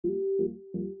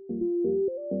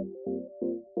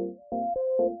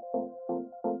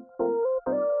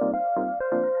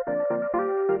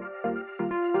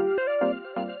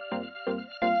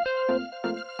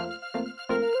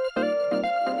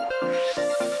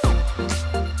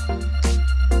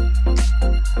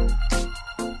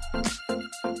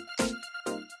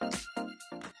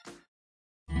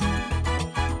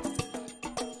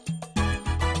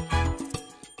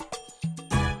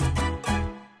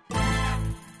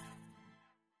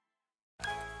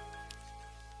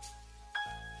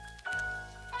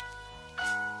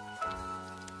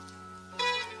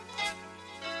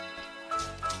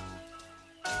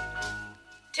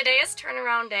Today is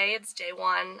turnaround day. It's day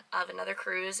one of another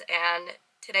cruise, and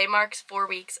today marks 4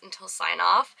 weeks until sign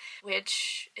off,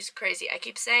 which is crazy. I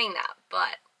keep saying that,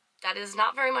 but that is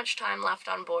not very much time left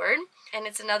on board, and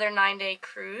it's another 9-day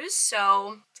cruise,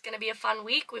 so it's gonna be a fun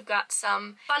week. We've got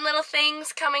some fun little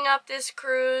things coming up this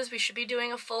cruise. We should be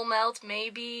doing a full melt,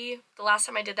 maybe. The last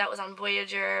time I did that was on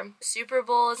Voyager. Super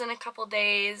Bowl is in a couple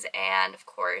days, and of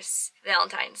course,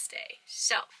 Valentine's Day.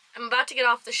 So, I'm about to get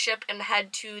off the ship and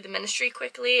head to the ministry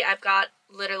quickly. I've got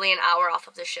literally an hour off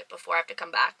of the ship before I have to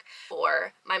come back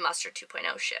for my muster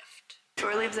 2.0 shift.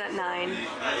 Shore leaves at 9,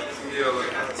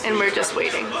 and we're just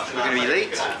waiting. We're gonna be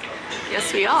late?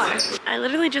 Yes, we are. I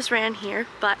literally just ran here,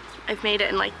 but I've made it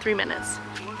in like 3 minutes.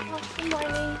 Oh, good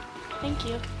morning. Thank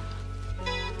you.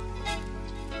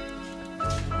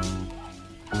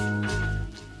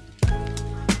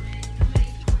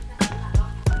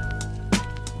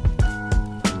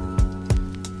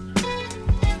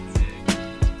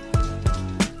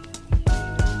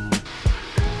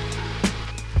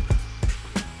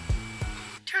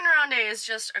 Is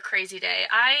just a crazy day.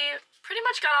 I pretty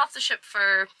much got off the ship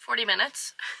for 40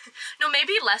 minutes. No,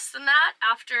 maybe less than that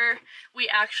after we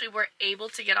actually were able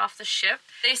to get off the ship.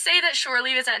 They say that shore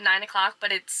leave is at 9 o'clock,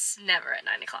 but it's never at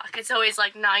 9 o'clock. It's always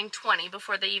like 9:20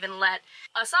 before they even let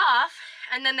us off,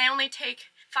 and then they only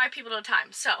take 5 people at a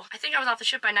time. So I think I was off the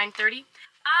ship by 9:30.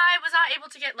 I was not able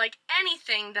to get like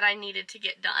anything that I needed to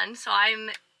get done, so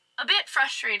I'm a bit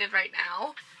frustrated right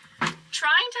now.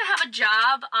 Trying to have a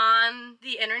job on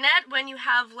the internet when you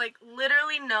have like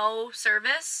literally no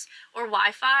service or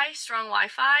Wi-Fi, strong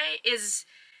Wi-Fi, is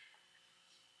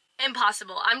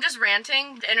impossible. I'm just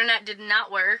ranting. The internet did not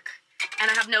work,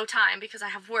 and I have no time because I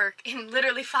have work in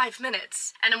literally 5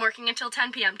 minutes, and I'm working until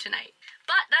 10 p.m. tonight.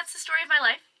 But that's the story of my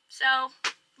life, so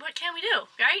what can we do,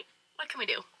 right? What can we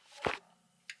do?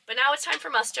 But now it's time for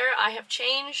muster. I have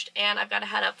changed, and I've got to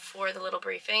head up for the little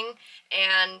briefing,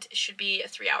 and it should be a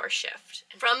 3-hour shift.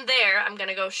 And from there, I'm going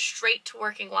to go straight to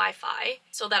working Wi-Fi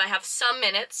so that I have some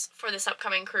minutes for this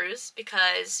upcoming cruise,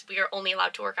 because we are only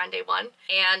allowed to work on day 1,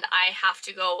 and I have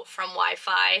to go from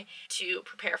Wi-Fi to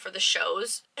prepare for the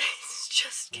shows. It's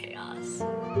just chaos.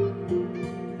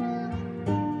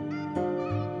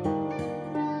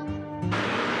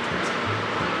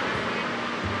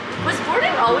 Was boarding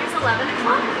always 11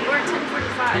 o'clock or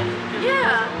 10:45?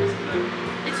 Yeah,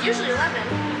 it's usually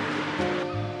 11.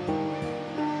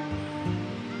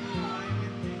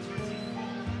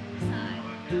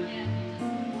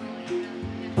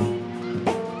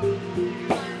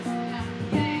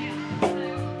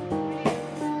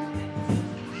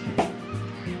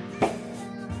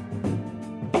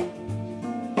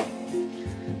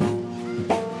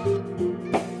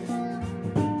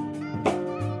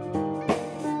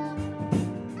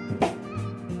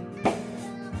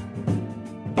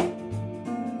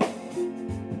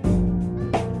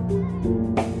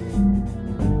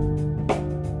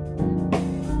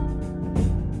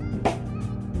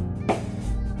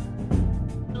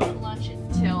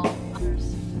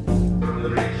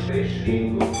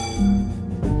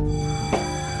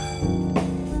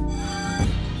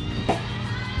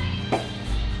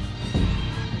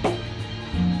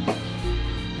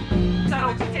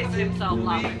 Himself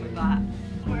laughing with that.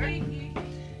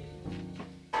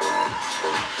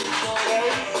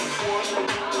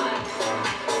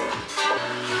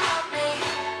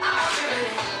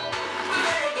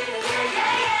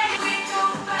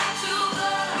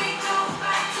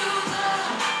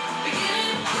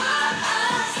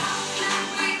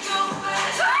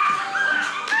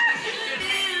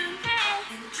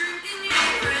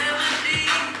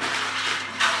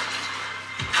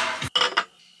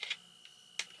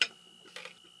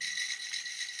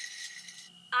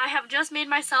 Just made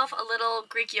myself a little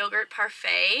Greek yogurt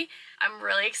parfait. I'm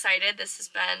really excited. This has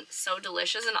been so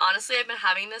delicious, and honestly I've been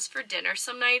having this for dinner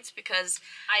some nights because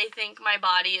I think my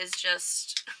body is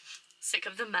just sick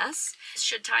of the mess. This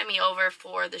should tie me over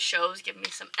for the shows, give me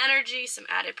some energy, some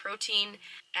added protein,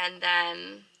 and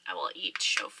then I will eat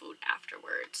show food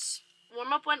afterwards.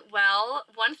 Warm-up went well.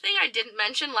 One thing I didn't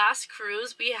mention, last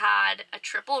cruise we had a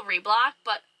triple reblock,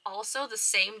 but also the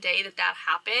same day that that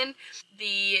happened,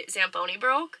 the Zamboni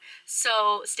broke.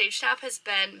 So Stage Staff has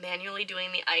been manually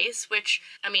doing the ice, which,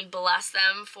 I mean, bless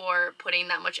them for putting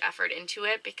that much effort into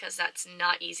it, because that's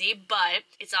not easy, but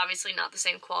it's obviously not the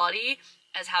same quality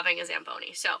as having a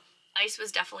Zamboni. So ice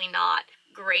was definitely not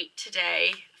great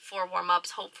today for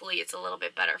warm-ups. Hopefully it's a little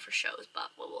bit better for shows, but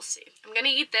we'll see. I'm gonna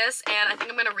eat this, and I think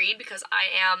I'm gonna read because I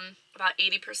am about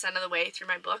 80% of the way through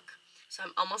my book, so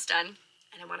I'm almost done.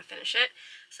 and I want to finish it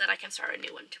so that I can start a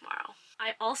new one tomorrow.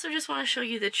 I also just want to show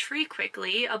you the tree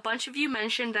quickly. A bunch of you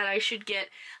mentioned that I should get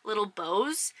little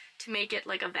bows to make it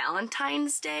like a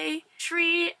Valentine's Day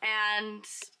tree, and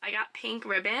I got pink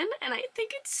ribbon and I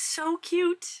think it's so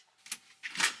cute.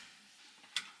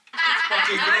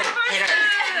 Okay, good.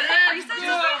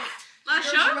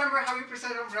 Do you remember how we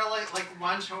presented umbrella like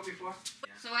one show before?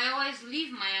 Yeah. So I always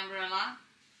leave my umbrella,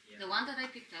 the one that I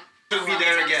picked up. Could be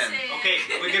there again. Okay,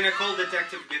 we're gonna call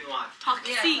Detective Benoit.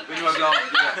 Toxic. Which one go?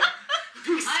 Yeah.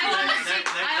 I wanna see.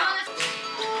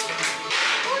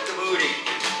 The booty.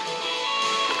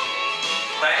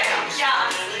 Bam.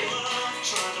 Yeah.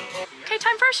 Okay,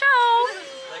 time for a show.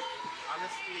 Like,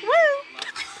 honestly. Woo.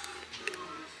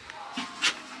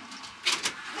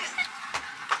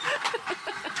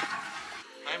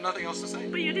 I have nothing else to say.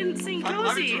 But you didn't sing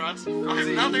Cozy. I have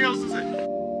nothing else to say.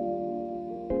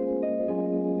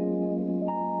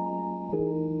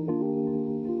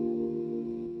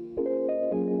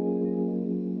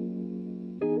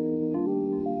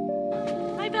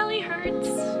 My belly hurts.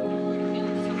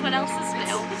 What else is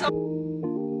new?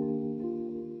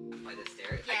 By the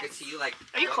stairs. I could see you like.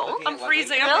 Are you cold? I'm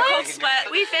freezing. I'm cold sweat.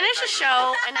 We finished a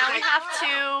show and now we have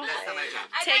to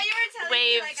take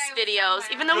waves videos,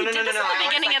 even though we did this at the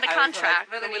beginning of the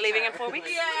contract. Then we're leaving in 4 weeks?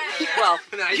 Yeah. Well,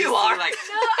 you are. Like,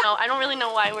 No, I don't really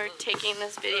know why we're taking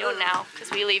this video now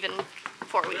because we leave in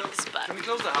 4 weeks, but. Can we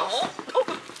close the house?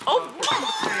 Oh!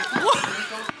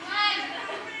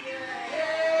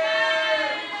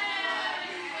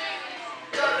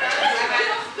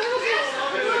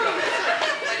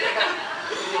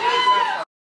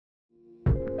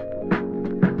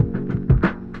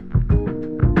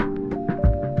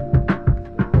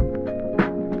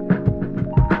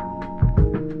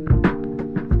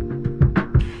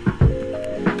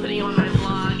 Putting on my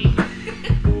vlog.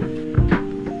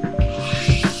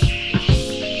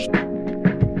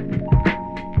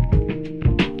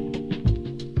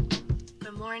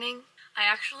 Good morning. I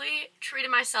actually treated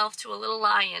myself to a little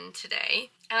lie-in today,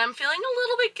 and I'm feeling a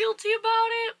little bit guilty about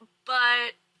it,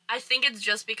 but I think it's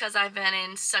just because I've been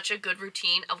in such a good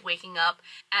routine of waking up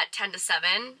at 10 to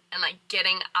 7 and like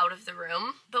getting out of the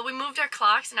room. But we moved our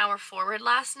clocks an hour forward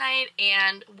last night,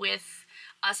 and with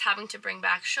us having to bring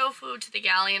back show food to the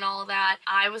galley and all of that,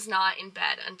 I was not in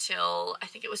bed until I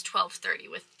think it was 12:30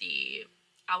 with the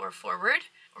hour forward,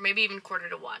 or maybe even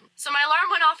 12:45. So my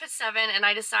alarm went off at 7 and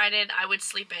I decided I would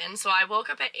sleep in. So I woke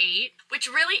up at 8, which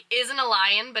really isn't a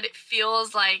lie-in, but it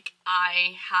feels like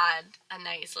I had a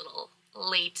nice little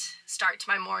late start to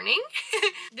my morning.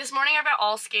 This morning I've got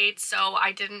all skates, so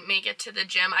I didn't make it to the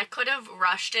gym. I could have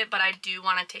rushed it, but I do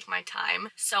want to take my time,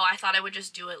 so I thought I would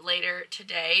just do it later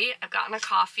today. I've gotten a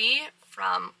coffee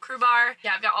from Crew Bar.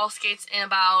 Yeah, I've got all skates in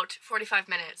about 45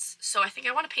 minutes, so I think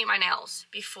I want to paint my nails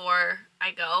before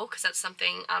I go, because that's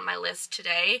something on my list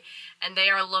today, and they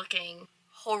are looking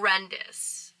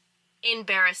horrendous,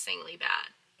 embarrassingly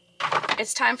bad.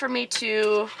 It's time for me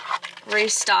to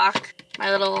restock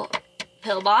my little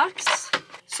pill box.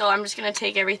 So I'm just gonna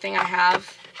take everything I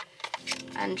have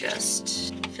and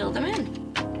just fill them in.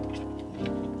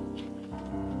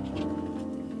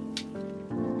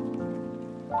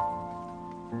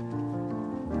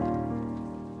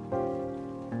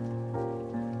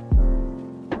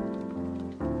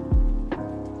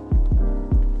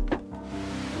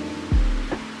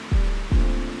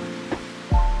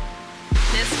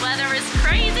 This weather is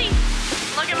crazy.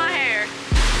 Look at my hair.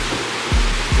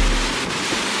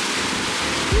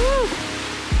 Woo.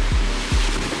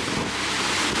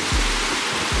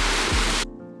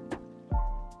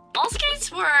 All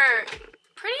skates were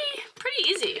pretty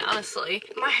easy, honestly.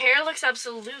 My hair looks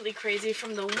absolutely crazy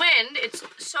from the wind. It's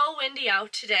so windy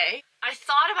out today. I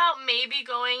thought about maybe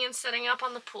going and setting up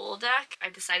on the pool deck. I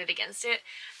decided against it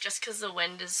just because the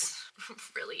wind is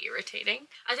really irritating.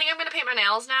 I think I'm gonna paint my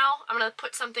nails now. I'm gonna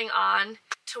put something on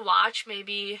to watch,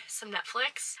 maybe some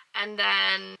Netflix, and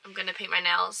then I'm gonna paint my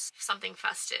nails, something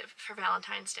festive for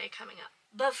Valentine's Day coming up.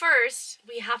 But first,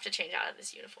 we have to change out of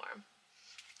this uniform.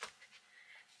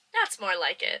 That's more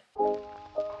like it.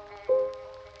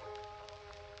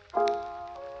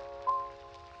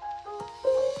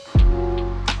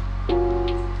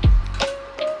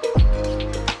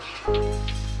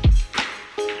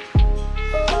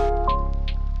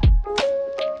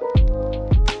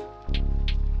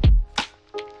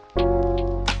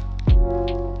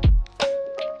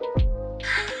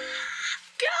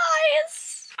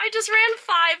 Just ran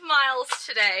 5 miles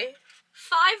today.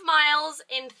 5 miles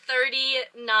in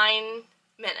 39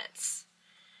 minutes.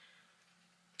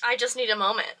 I just need a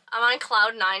moment. I'm on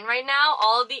cloud 9 right now.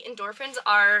 All of the endorphins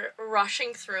are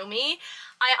rushing through me.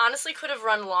 I honestly could have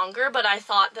run longer, but I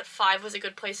thought that 5 was a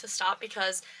good place to stop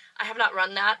because I have not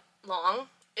run that long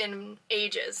in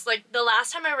ages. Like, the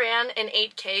last time I ran an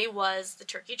 8K was the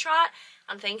turkey trot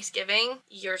on Thanksgiving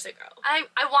years ago. I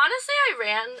want to say I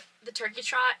ran the turkey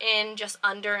trot in just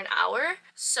under an hour,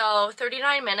 so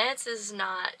 39 minutes is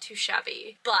not too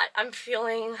shabby. But I'm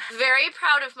feeling very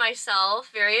proud of myself,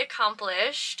 very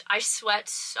accomplished. I sweat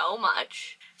so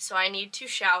much, so I need to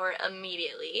shower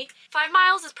immediately. 5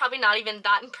 miles is probably not even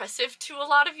that impressive to a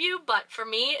lot of you, but for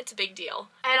me, it's a big deal.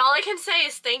 And all I can say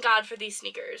is thank God for these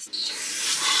sneakers.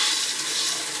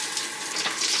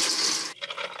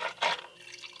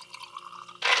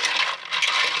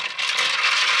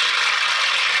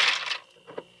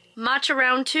 Matcha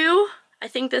round 2. I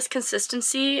think this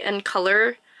consistency and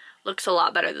color looks a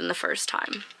lot better than the first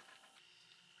time.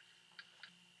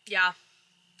 Yeah,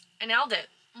 I nailed it.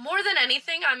 More than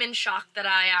anything, I'm in shock that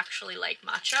I actually like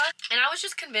matcha. And I was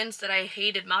just convinced that I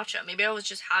hated matcha. Maybe I was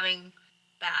just having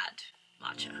bad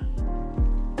matcha.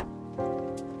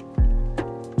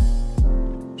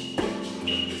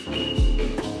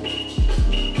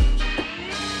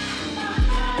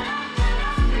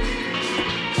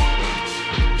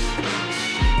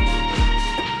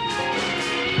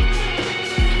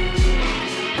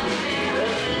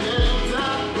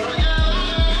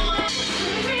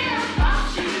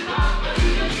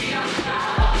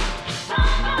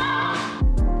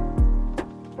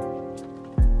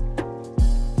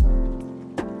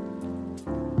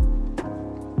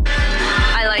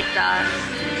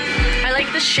 I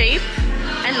like the shape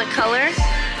and the color.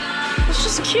 It's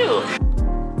just cute.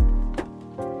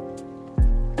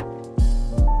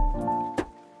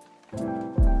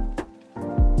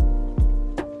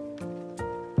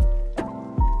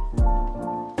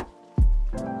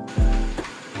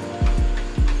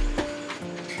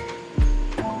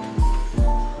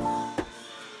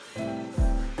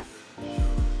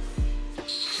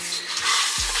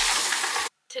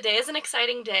 Today is an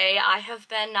exciting day. I have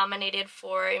been nominated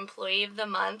for Employee of the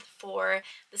Month for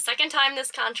the second time this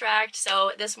contract,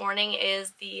 so this morning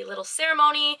is the little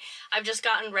ceremony. I've just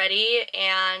gotten ready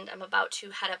and I'm about to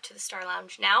head up to the Star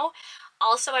Lounge now.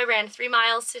 Also, I ran 3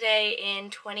 miles today in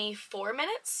 24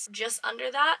 minutes, just under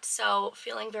that, so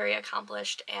feeling very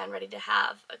accomplished and ready to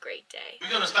have a great day. We're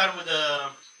going to start with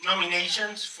the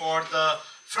nominations for the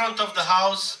front of the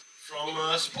house.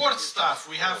 From sports staff,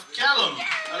 we have Callum,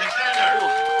 Alexander.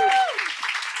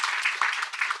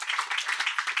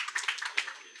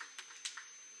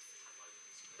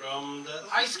 From the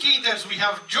ice skaters, we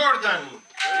have Jordan.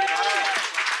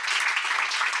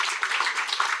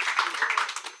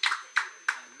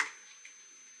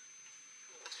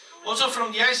 Also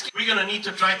from the ice skate, we're gonna need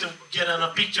to try to get on a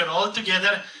picture all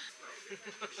together.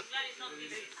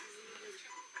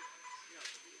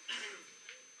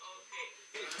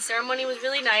 The ceremony was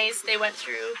really nice. They went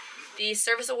through the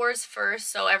service awards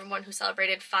first, so everyone who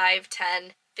celebrated 5,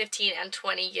 10, 15, and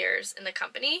 20 years in the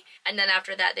company. And then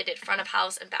after that, they did front of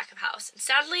house and back of house. And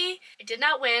sadly, I did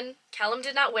not win. Callum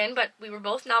did not win, but we were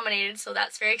both nominated, so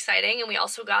that's very exciting. And we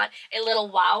also got a little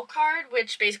wow card,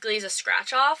 which basically is a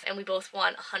scratch off, and we both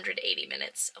won 180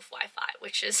 minutes of Wi-Fi,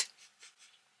 which is...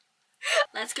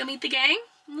 Let's go meet the gang,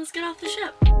 and let's get off the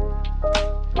ship.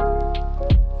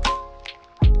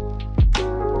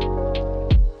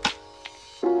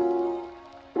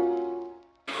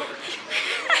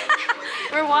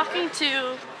 We're walking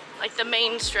to like the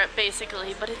main strip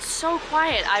basically, but it's so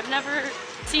quiet. I've never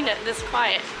seen it this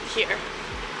quiet here.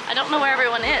 I don't know where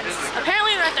everyone is.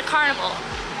 Apparently they're at the carnival,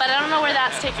 but I don't know where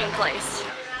that's taking place.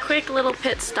 Quick little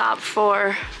pit stop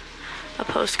for a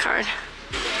postcard.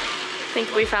 I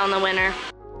think we found the winner.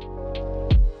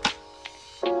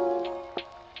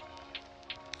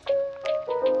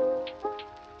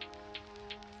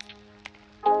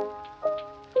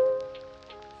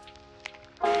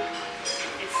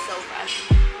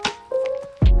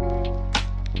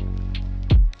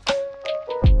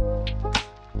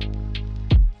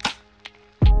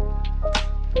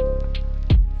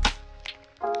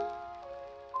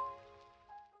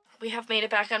 We have made it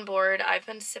back on board. I've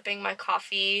been sipping my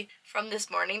coffee from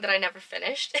this morning that I never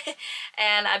finished.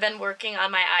 And I've been working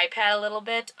on my iPad a little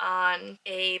bit on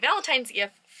a Valentine's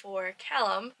gift for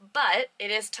Callum. But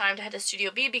it is time to head to Studio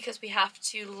B because we have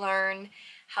to learn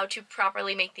how to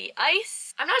properly make the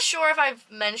ice. I'm not sure if I've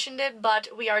mentioned it, but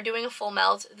we are doing a full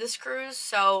melt this cruise,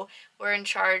 so we're in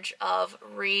charge of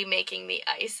remaking the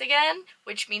ice again,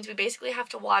 which means we basically have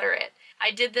to water it.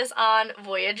 I did this on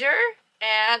Voyager,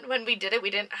 And when we did it,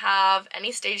 we didn't have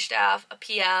any stage staff, a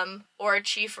PM, or a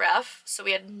chief ref, so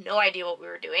we had no idea what we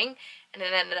were doing, and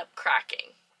it ended up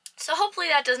cracking. So hopefully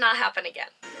that does not happen again.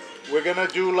 We're gonna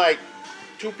do like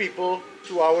 2 people,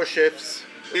 2-hour shifts.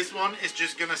 This one is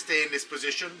just gonna stay in this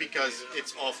position because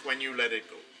it's off when you let it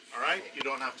go. All right? You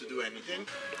don't have to do anything.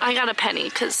 I got a penny,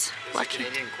 because It's lucky. a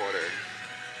Canadian quarter.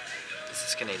 This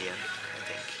is Canadian, I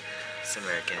think. It's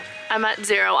American. I'm at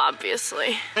 0,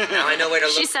 obviously. Now I know where to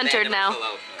look. She's centered now.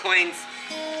 Coins.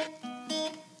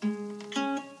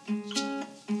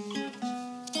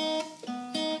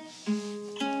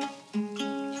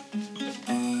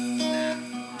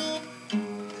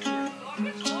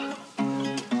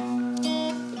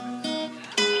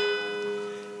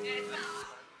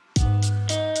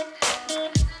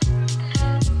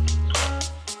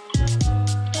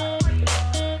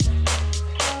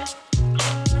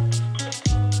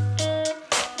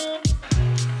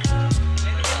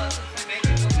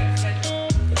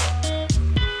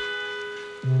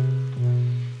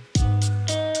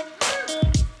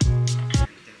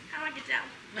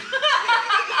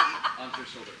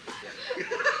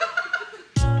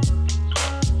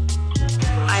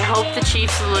 I hope the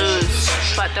Chiefs lose,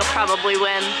 but they'll probably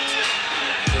win.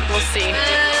 We'll see.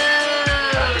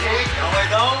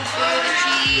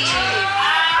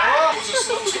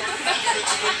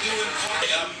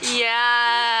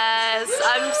 Yes,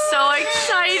 I'm so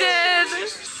excited.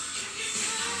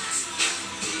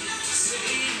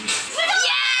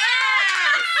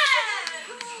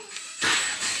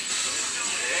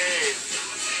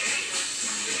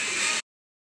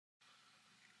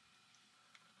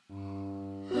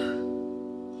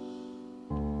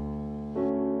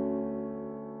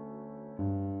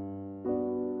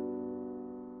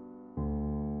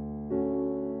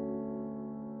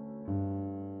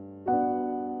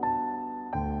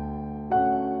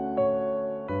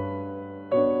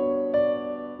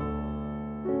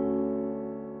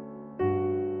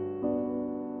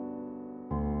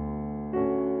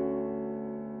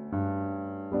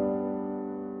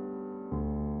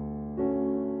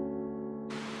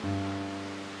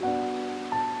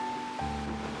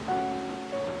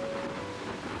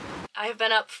 I've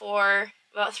been up for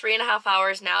about 3.5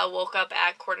 hours now. Woke up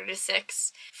at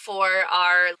 5:45 for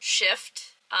our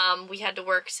shift. We had to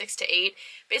work 6 to 8,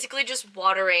 basically just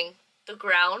watering the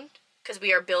ground because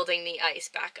we are building the ice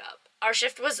back up. Our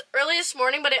shift was early this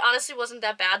morning, but it honestly wasn't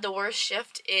that bad. The worst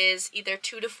shift is either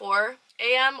 2 to 4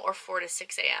 a.m. or 4 to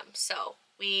 6 a.m. So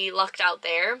we lucked out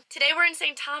there. Today we're in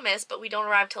St. Thomas, but we don't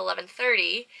arrive till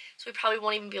 11:30, so we probably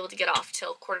won't even be able to get off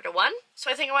till 1:45. So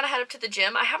I think I want to head up to the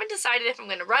gym. I haven't decided if I'm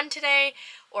going to run today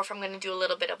or if I'm going to do a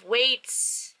little bit of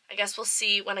weights. I guess we'll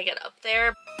see when I get up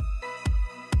there.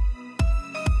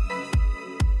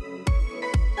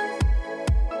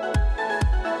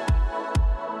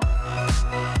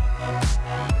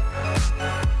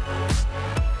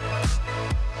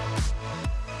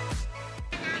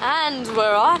 And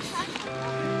we're off.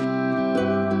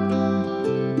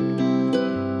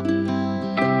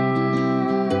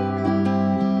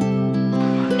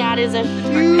 That is a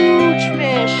huge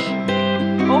fish.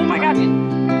 Oh my god.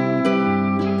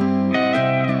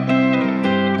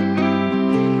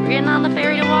 We're getting on the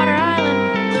ferry to Water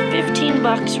Island. It's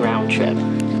 $15 round trip.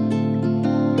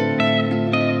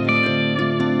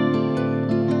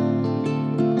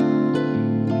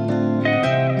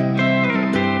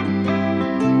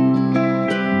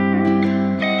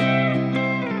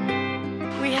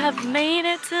 Made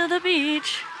it to the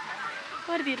beach.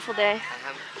 What a beautiful day.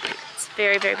 It's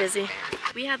very, very busy.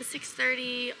 We have a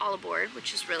 6:30 all aboard,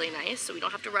 which is really nice, so we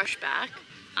don't have to rush back.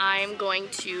 I'm going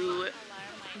to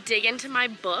dig into my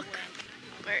book.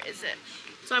 Where is it?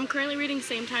 So I'm currently reading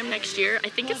Same Time Next Year. I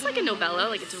think it's like a novella,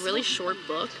 like it's a really short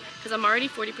book, because I'm already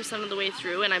 40% of the way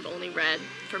through and I've only read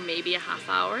for maybe a half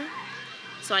hour.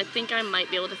 So I think I might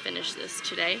be able to finish this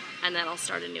today and then I'll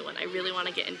start a new one. I really want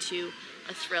to get into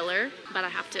a thriller, but I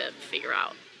have to figure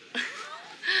out.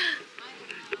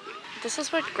 This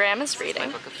is what Graham is reading.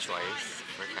 My book of choice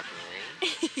for February.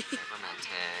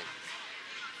 Romantic,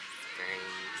 very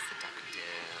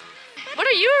seductive. What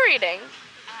are you reading?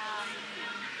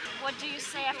 What do you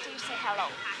say after you say hello?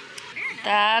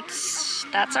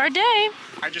 That's our day.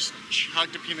 I just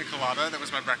chugged a pina colada. That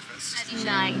was my breakfast.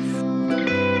 Nice.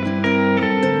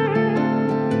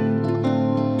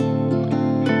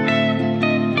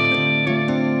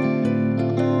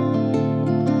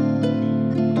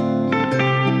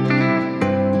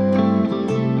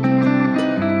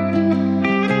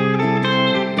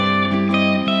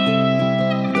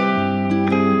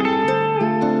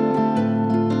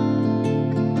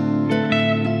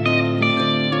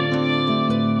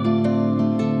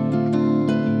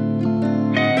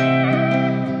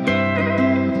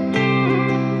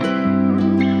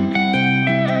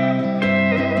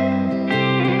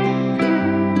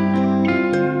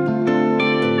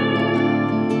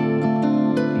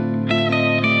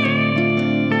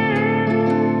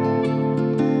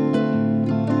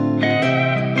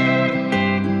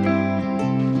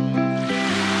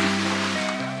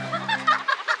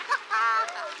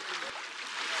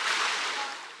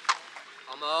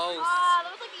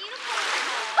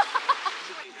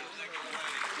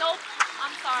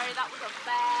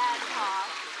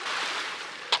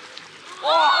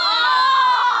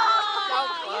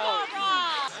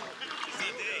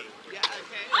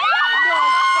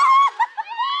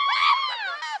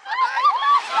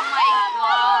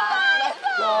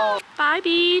 Bye,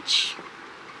 beach.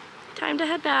 Time to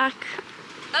head back.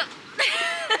 Oh.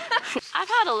 I've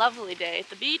had a lovely day at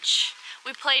the beach.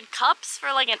 We played cups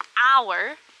for like an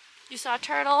hour. You saw a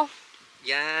turtle?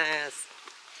 Yes.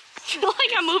 I feel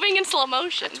like I'm moving in slow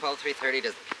motion. 12:330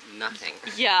 does nothing.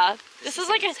 Yeah. This is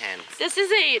like a intense. This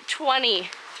is a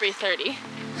 20:330.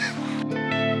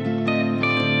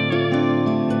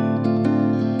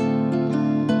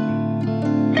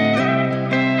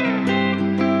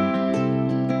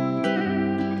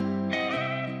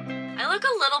 I look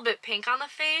a little bit pink on the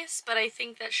face, but I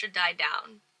think that should die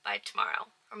down by tomorrow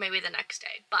or maybe the next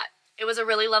day. But it was a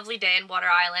really lovely day in Water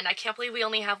Island. I can't believe we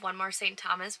only have one more St.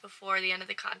 Thomas before the end of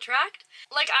the contract.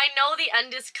 Like, I know the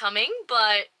end is coming,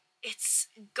 but it's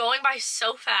going by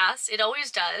so fast. It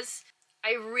always does.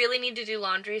 I really need to do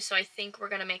laundry, so I think we're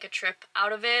gonna make a trip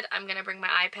out of it. I'm gonna bring my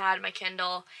iPad, my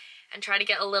Kindle, and try to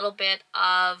get a little bit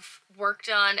of work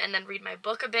done and then read my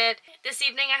book a bit. This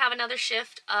evening I have another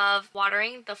shift of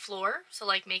watering the floor, so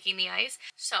like making the ice.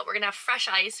 So we're gonna have fresh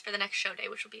ice for the next show day,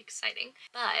 which will be exciting.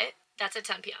 But that's at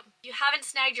 10 p.m. If you haven't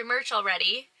snagged your merch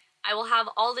already, I will have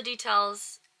all the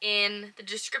details in the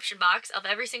description box of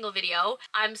every single video.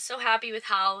 I'm so happy with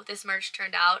how this merch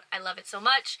turned out. I love it so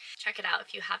much. Check it out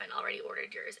if you haven't already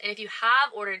ordered yours. And if you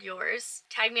have ordered yours,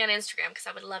 tag me on Instagram because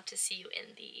I would love to see you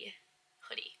in the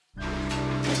hoodie.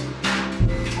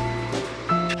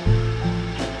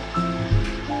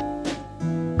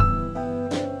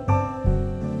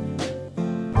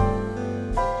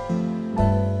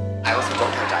 I also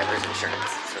don't have diapers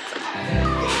insurance, so it's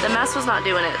okay. The mess was not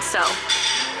doing it, so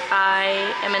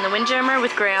I am in the windjammer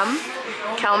with Graham.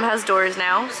 Callum has doors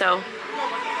now, so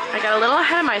I got a little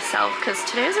ahead of myself because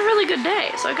today is a really good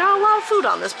day, so I got a lot of food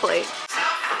on this plate.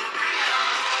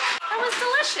 That was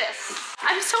delicious.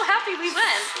 I'm so happy we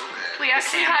went. We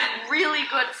actually had really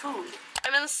good food.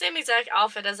 I'm in the same exact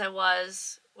outfit as I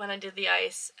was when I did the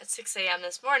ice at 6 a.m.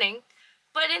 this morning,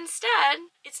 but instead,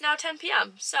 it's now 10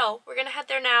 p.m. So we're gonna head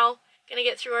there now, gonna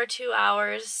get through our 2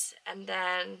 hours, and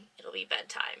then it'll be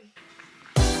bedtime.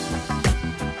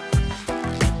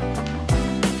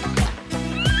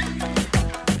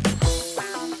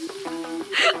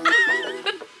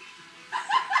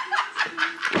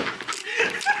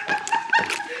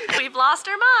 We've lost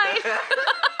our mind.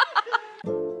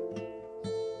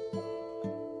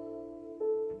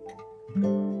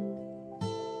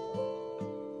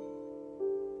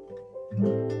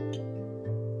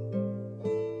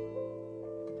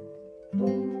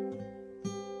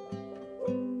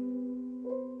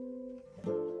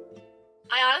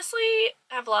 I honestly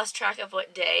have lost track of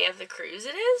what day of the cruise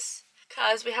it is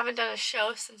because we haven't done a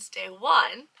show since day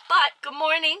one. But good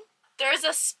morning. There's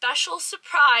a special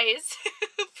surprise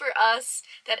for us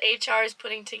that HR is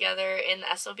putting together in the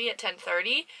SOB at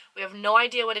 10:30. We have no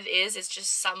idea what it is. It's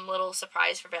just some little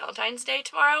surprise for Valentine's Day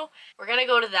tomorrow. We're gonna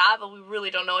go to that, but we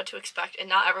really don't know what to expect, and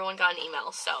not everyone got an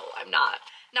email, so I'm not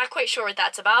quite sure what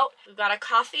that's about. We've got a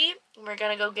coffee, and we're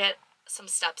gonna go get some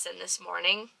steps in this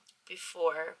morning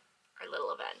before our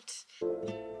little event.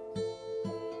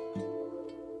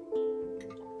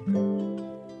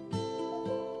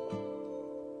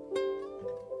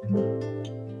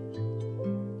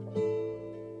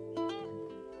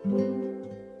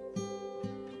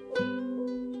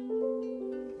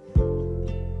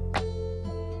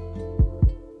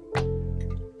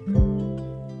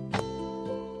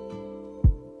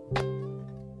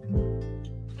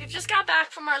 Just got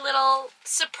back from our little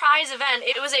surprise event.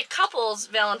 It was a couples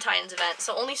Valentine's event,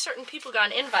 so only certain people got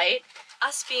an invite,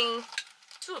 us being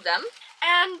two of them,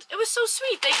 and it was so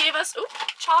sweet. They gave us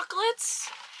chocolates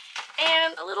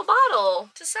and a little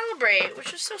bottle to celebrate,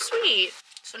 which was so sweet.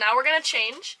 So now we're gonna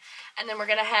change, and then we're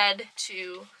gonna head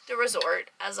to the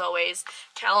resort. As always,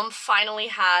 Callum finally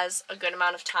has a good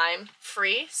amount of time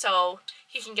free, so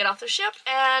he can get off the ship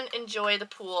and enjoy the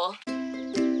pool.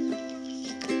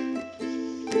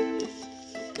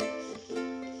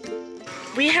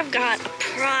 We have got a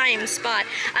prime spot.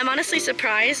 I'm honestly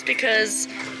surprised because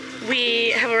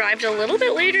we have arrived a little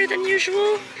bit later than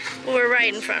usual. We're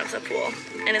right in front of the pool,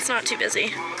 and it's not too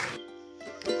busy.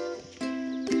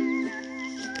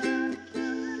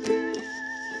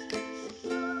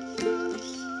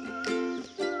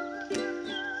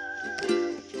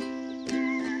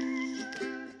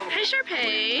 Hi,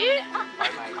 Sharpay.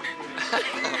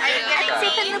 Are you getting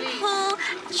safe in the pool?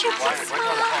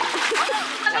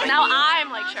 Now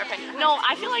I'm like Sharpay. No,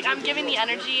 I feel like I'm giving the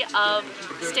energy of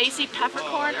Stacy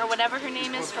Peppercorn or whatever her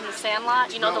name is from the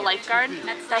Sandlot. You know, the lifeguard?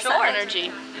 That's the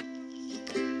energy.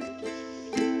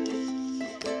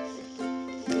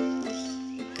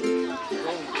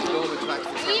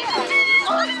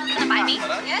 Gonna bite me?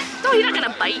 No, he's not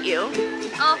gonna bite you.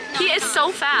 Oh, no, He is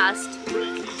so fast.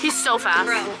 He's so fast.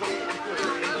 Bro.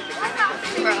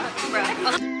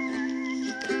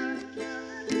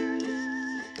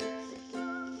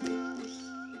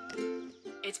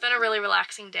 It's been a really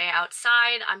relaxing day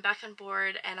outside. I'm back on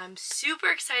board and I'm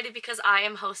super excited because I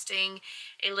am hosting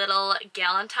a little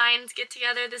Galentine's get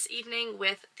together this evening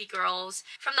with the girls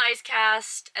from the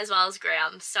Icecast as well as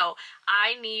Graham. So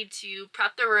I need to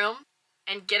prep the room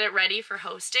and get it ready for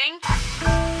hosting.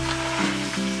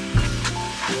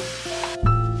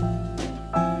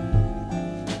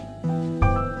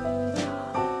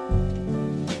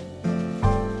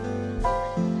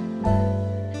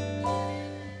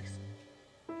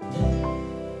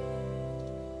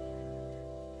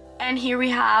 And here we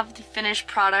have the finished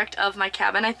product of my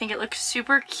cabin. I think it looks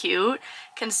super cute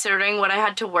considering what I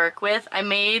had to work with. I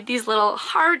made these little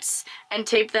hearts and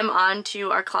taped them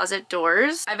onto our closet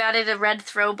doors. I've added a red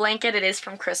throw blanket. It is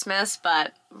from Christmas,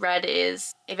 but red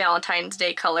is a Valentine's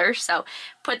Day color, so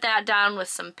put that down with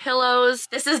some pillows.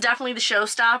 This is definitely the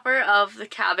showstopper of the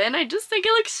cabin. I just think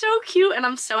it looks so cute and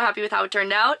I'm so happy with how it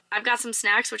turned out. I've got some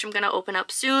snacks which I'm gonna open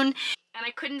up soon. And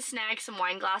I couldn't snag some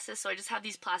wine glasses, so I just have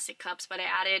these plastic cups, but I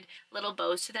added little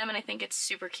bows to them and I think it's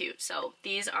super cute. So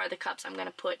these are the cups I'm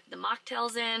gonna put the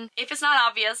mocktails in. If it's not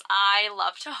obvious, I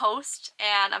love to host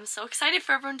and I'm so excited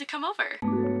for everyone to come over.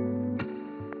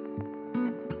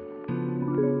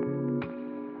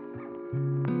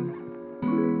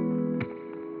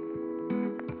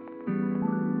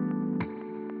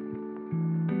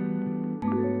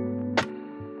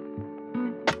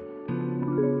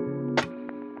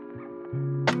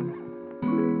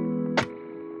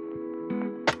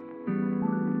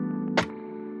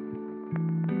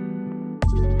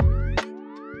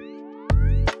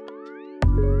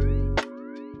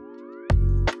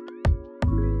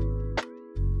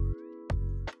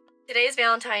 Today's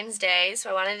Valentine's Day, so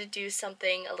I wanted to do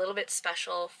something a little bit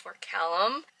special for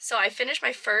Callum. So I finished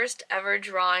my first ever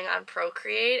drawing on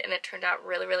Procreate and it turned out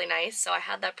really, really nice. So I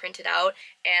had that printed out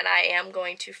and I am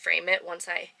going to frame it once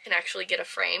I can actually get a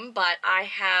frame. But I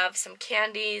have some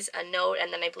candies, a note,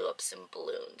 and then I blew up some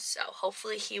balloons. So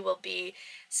hopefully he will be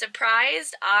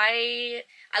surprised. I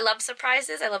love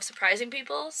surprises. I love surprising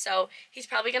people. So he's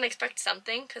probably going to expect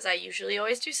something because I usually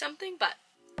always do something, but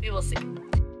we will see.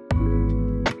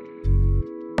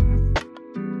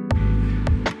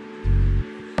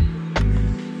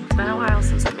 It's been a while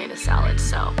since I made a salad,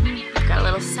 so I've got a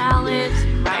little salad,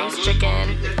 rice,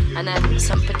 chicken, and then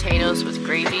some potatoes with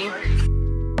gravy.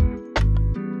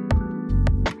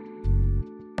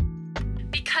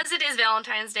 Because it is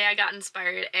Valentine's Day, I got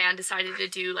inspired and decided to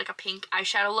do like a pink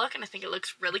eyeshadow look, and I think it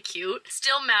looks really cute.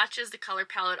 Still matches the color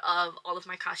palette of all of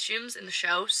my costumes in the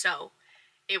show, so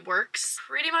it works.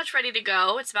 Pretty much ready to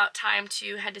go. It's about time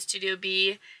to head to Studio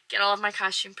B, get all of my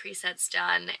costume presets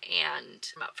done, and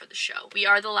I'm up for the show. We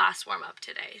are the last warm-up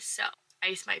today, so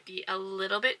ice might be a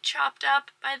little bit chopped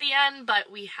up by the end,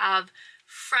 but we have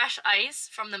fresh ice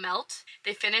from the melt.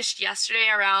 They finished yesterday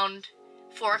around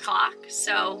 4 o'clock,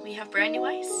 so we have brand new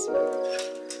ice.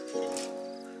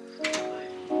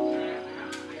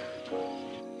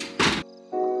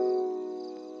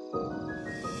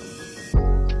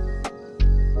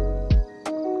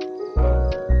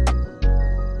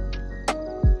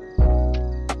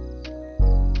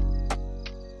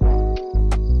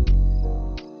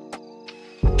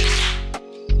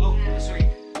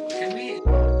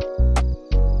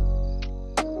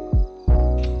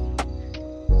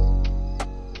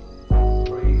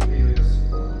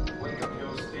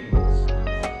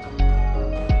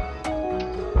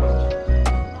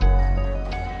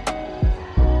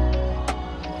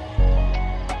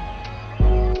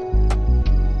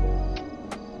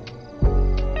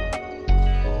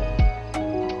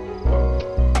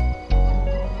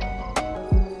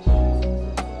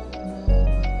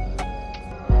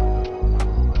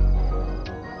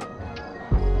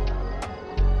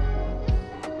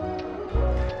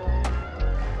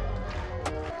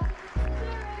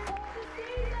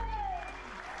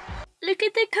 Look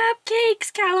at the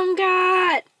cupcakes Callum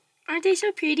got! Aren't they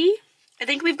so pretty? I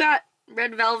think we've got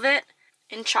red velvet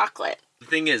and chocolate. The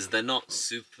thing is, they're not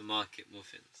supermarket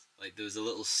muffins. Like, there was a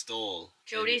little stall.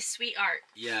 Jody's Sweet Art.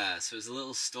 Yeah, so it was a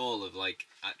little stall of, like,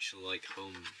 actual, like,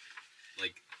 home,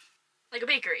 like... Like a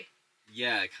bakery.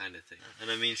 Yeah, kind of thing.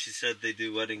 And I mean, she said they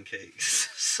do wedding cakes,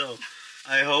 so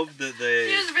I hope that they...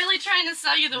 He was really trying to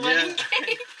sell you the wedding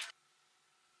cake.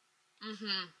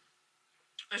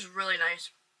 It's really nice.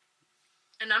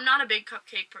 And I'm not a big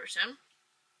cupcake person.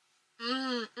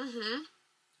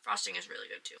 Frosting is really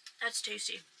good too. That's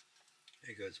tasty.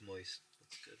 There you go, it's moist.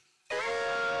 That's good.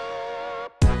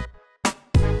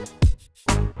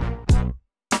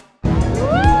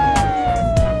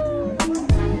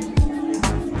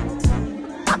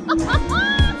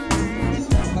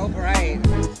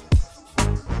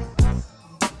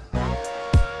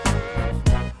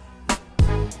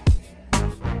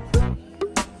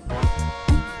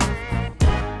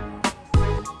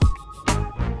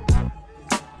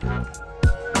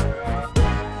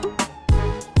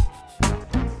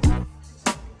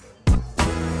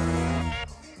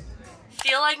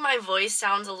 like my voice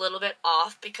sounds a little bit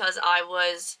off because I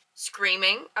was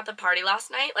screaming at the party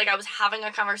last night. Like I was having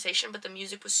a conversation, but the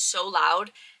music was so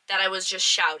loud that I was just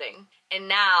shouting. And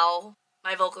now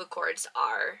my vocal cords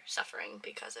are suffering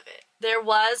because of it. There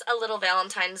was a little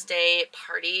Valentine's Day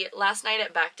party last night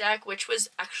at Back Deck, which was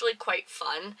actually quite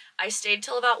fun. I stayed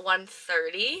till about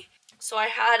 1:30, so I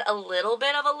had a little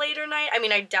bit of a later night. I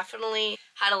mean, I definitely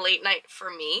had a late night for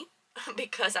me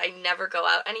because I never go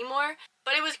out anymore,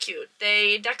 but it was cute.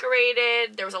 They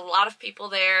decorated, there was a lot of people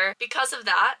there. Because of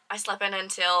that, I slept in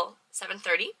until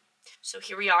 7:30. So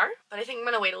here we are, but I think I'm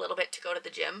gonna wait a little bit to go to the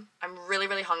gym. I'm really,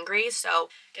 really hungry, so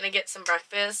gonna get some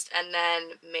breakfast, and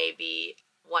then maybe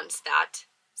once that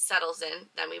settles in,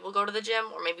 then we will go to the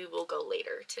gym, or maybe we'll go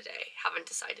later today. Haven't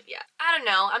decided yet. I don't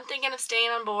know. I'm thinking of staying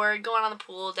on board, going on the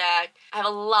pool deck. I have a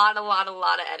lot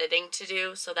of editing to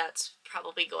do, so that's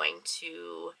probably going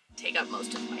to take up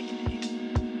most of my day.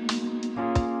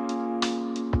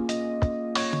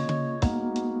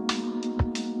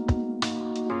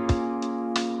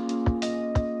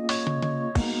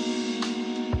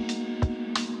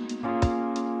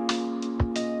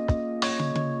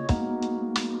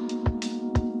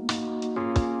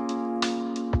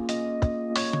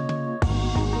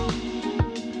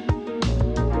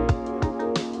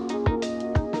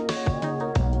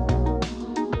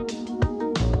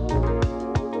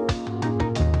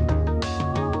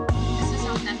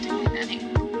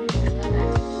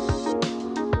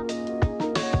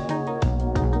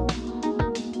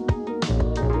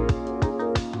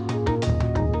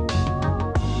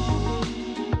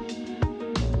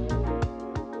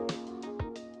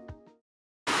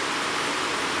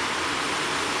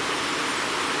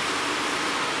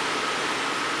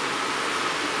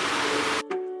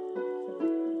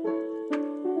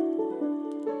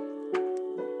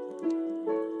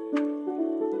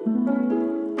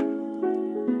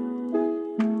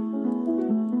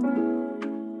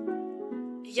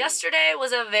 Yesterday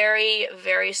was a very,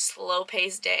 very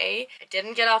slow-paced day. I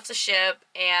didn't get off the ship,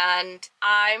 and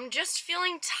I'm just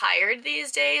feeling tired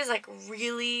these days, like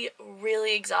really,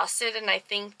 really exhausted, and I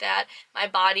think that my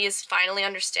body is finally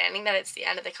understanding that it's the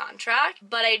end of the contract.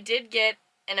 But I did get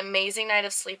an amazing night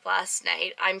of sleep last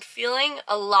night. I'm feeling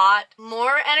a lot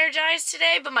more energized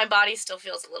today, but my body still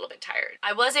feels a little bit tired.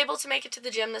 I was able to make it to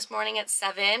the gym this morning at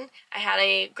 7. I had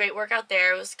a great workout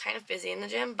there. It was kind of busy in the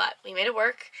gym, but we made it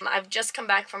work. I've just come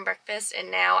back from breakfast,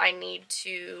 and now I need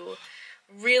to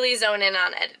really zone in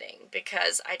on editing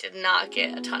because I did not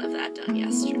get a ton of that done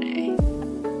yesterday.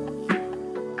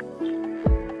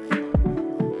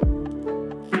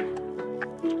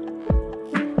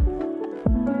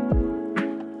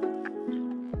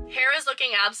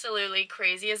 Looking absolutely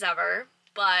crazy as ever,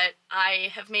 but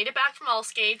I have made it back from all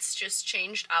skates, just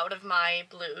changed out of my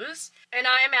blues, and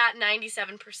I am at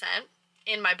 97%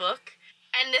 in my book.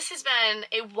 And this has been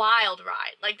a wild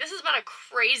ride. Like, this has been a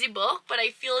crazy book, but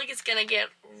I feel like it's gonna get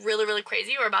really, really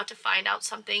crazy. We're about to find out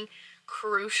something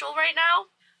crucial right now.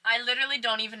 I literally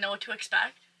don't even know what to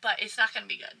expect, but it's not gonna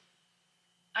be good.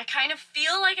 I kind of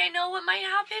feel like I know what might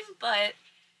happen, but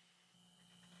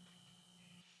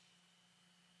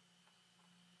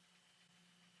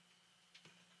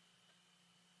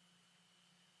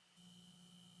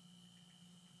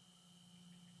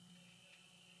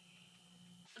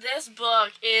this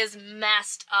book is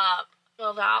messed up.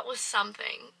 Well, that was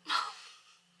something.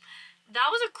 That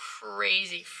was a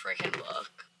crazy freaking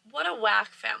book. What a whack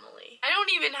family. I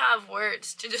don't even have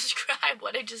words to describe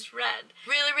what I just read.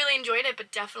 Really, really enjoyed it,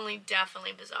 but definitely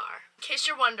bizarre. In case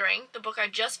you're wondering, the book I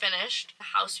just finished, The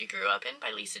House We Grew Up In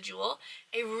by Lisa Jewell,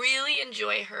 I really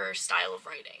enjoy her style of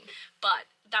writing, but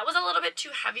that was a little bit too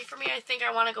heavy for me. I think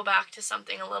I want to go back to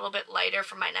something a little bit lighter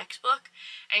for my next book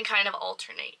and kind of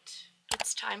alternate.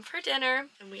 It's time for dinner,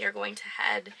 and we are going to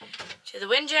head to the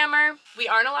Windjammer. We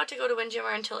aren't allowed to go to Windjammer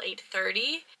until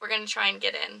 8:30. We're going to try and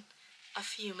get in a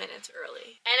few minutes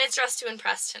early. And it's Dress to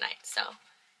Impress tonight, so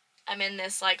I'm in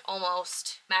this like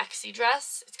almost maxi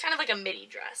dress. It's kind of like a midi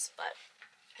dress, but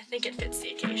I think it fits the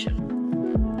occasion.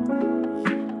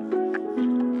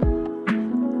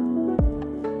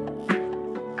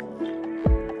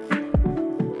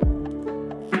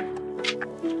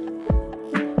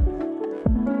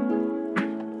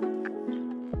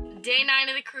 Day 9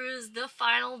 of the cruise, the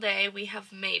final day. We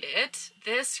have made it.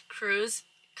 This cruise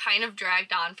kind of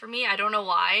dragged on for me. I don't know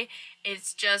why.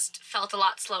 It's just felt a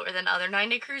lot slower than other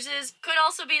 9-day cruises. Could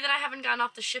also be that I haven't gotten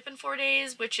off the ship in 4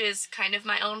 days, which is kind of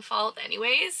my own fault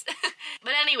anyways.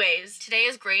 But anyways, today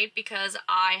is great because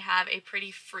I have a pretty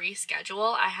free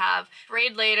schedule. I have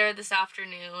parade later this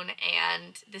afternoon,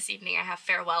 and this evening I have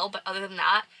farewell, but other than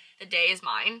that, the day is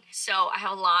mine. So I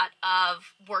have a lot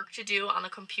of work to do on the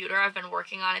computer. I've been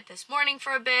working on it this morning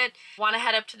for a bit. Want to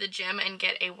head up to the gym and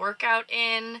get a workout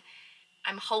in.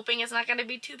 I'm hoping it's not going to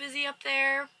be too busy up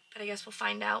there, but I guess we'll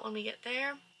find out when we get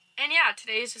there. And yeah,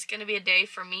 today is just going to be a day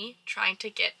for me trying to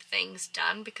get things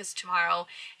done because tomorrow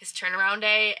is turnaround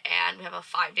day and we have a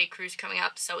 5-day cruise coming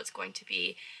up, so it's going to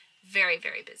be very,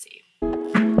 very busy.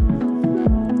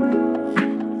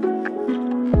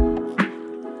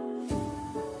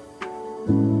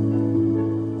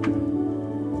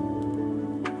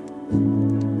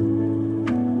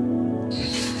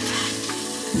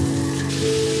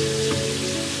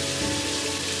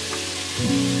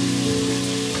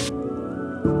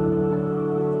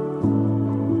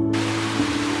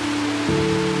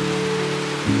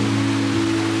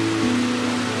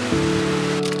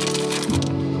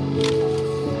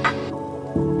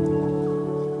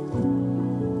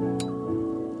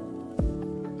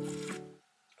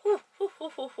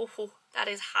 That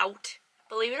is hot.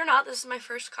 Believe it or not, this is my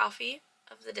first coffee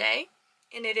of the day,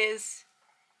 and it is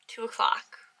 2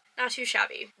 o'clock. Not too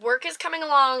shabby. Work is coming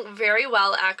along very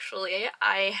well, actually.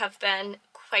 I have been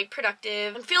quite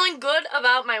productive. I'm feeling good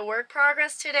about my work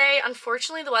progress today.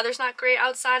 Unfortunately, the weather's not great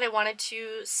outside. I wanted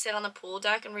to sit on the pool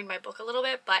deck and read my book a little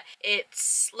bit, but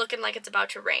it's looking like it's about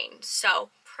to rain, so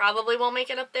probably won't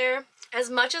make it up there. As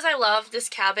much as I love this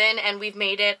cabin and we've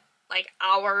made it like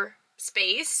our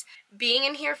space, being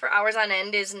in here for hours on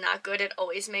end is not good. It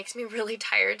always makes me really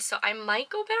tired, so I might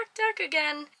go back deck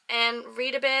again and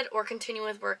read a bit or continue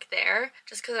with work there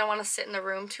just because I want to sit in the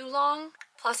room too long.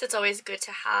 Plus, it's always good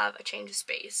to have a change of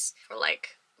space for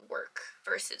like work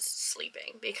versus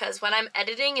sleeping, because when I'm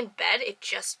editing in bed, it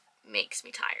just makes me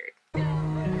tired.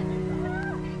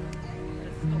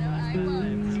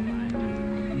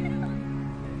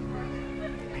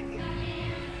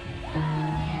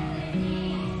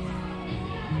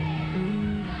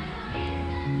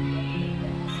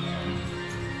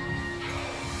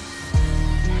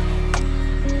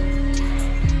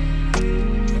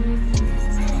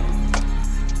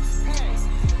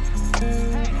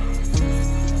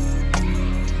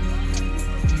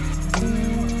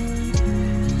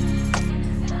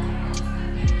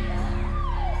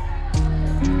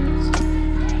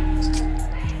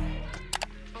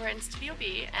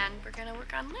 And we're gonna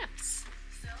work on lips.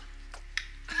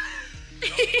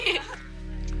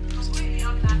 Completely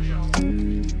unnatural.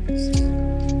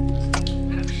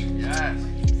 Yes.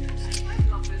 I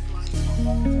love this one.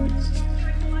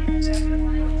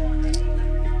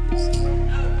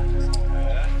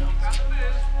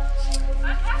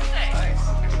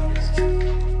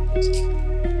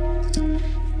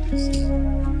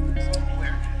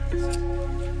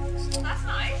 That's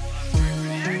nice.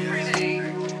 Very pretty.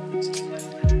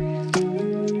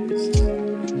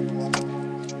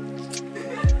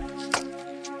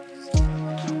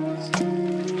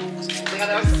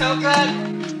 That was so good!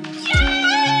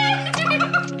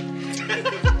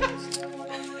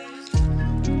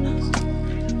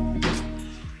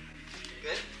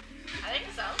 Good? I think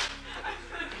so.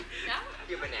 Yeah?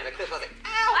 Your banana clip, I was like,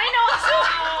 ow! I know!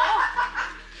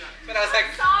 But I was like,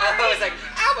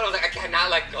 ow! But I was like, I cannot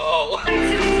let go.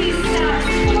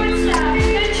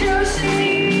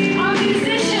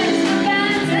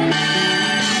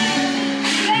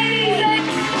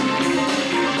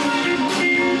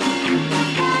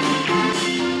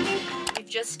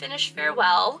 Just finished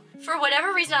farewell. For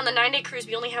whatever reason, on the 9-day cruise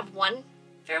we only have 1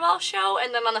 farewell show,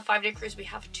 and then on the 5-day cruise we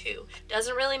have 2.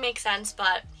 Doesn't really make sense,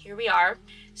 but here we are.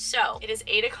 So it is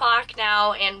 8 o'clock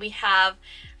now, and we have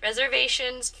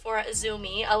reservations for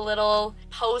Azumi, a little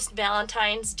post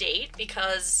Valentine's date,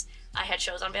 because I had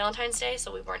shows on Valentine's Day,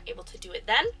 so we weren't able to do it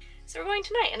then. So we're going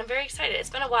tonight, and I'm very excited. It's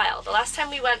been a while. The last time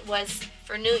we went was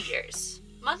for New Year's.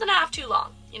 A month and a half too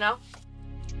long, you know?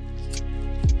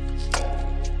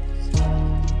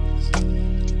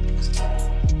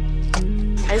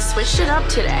 I switched it up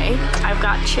today. I've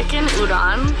got chicken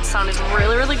udon. Sounded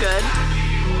really, really good.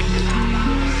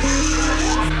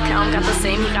 Callum got the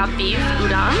same. He got beef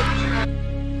udon.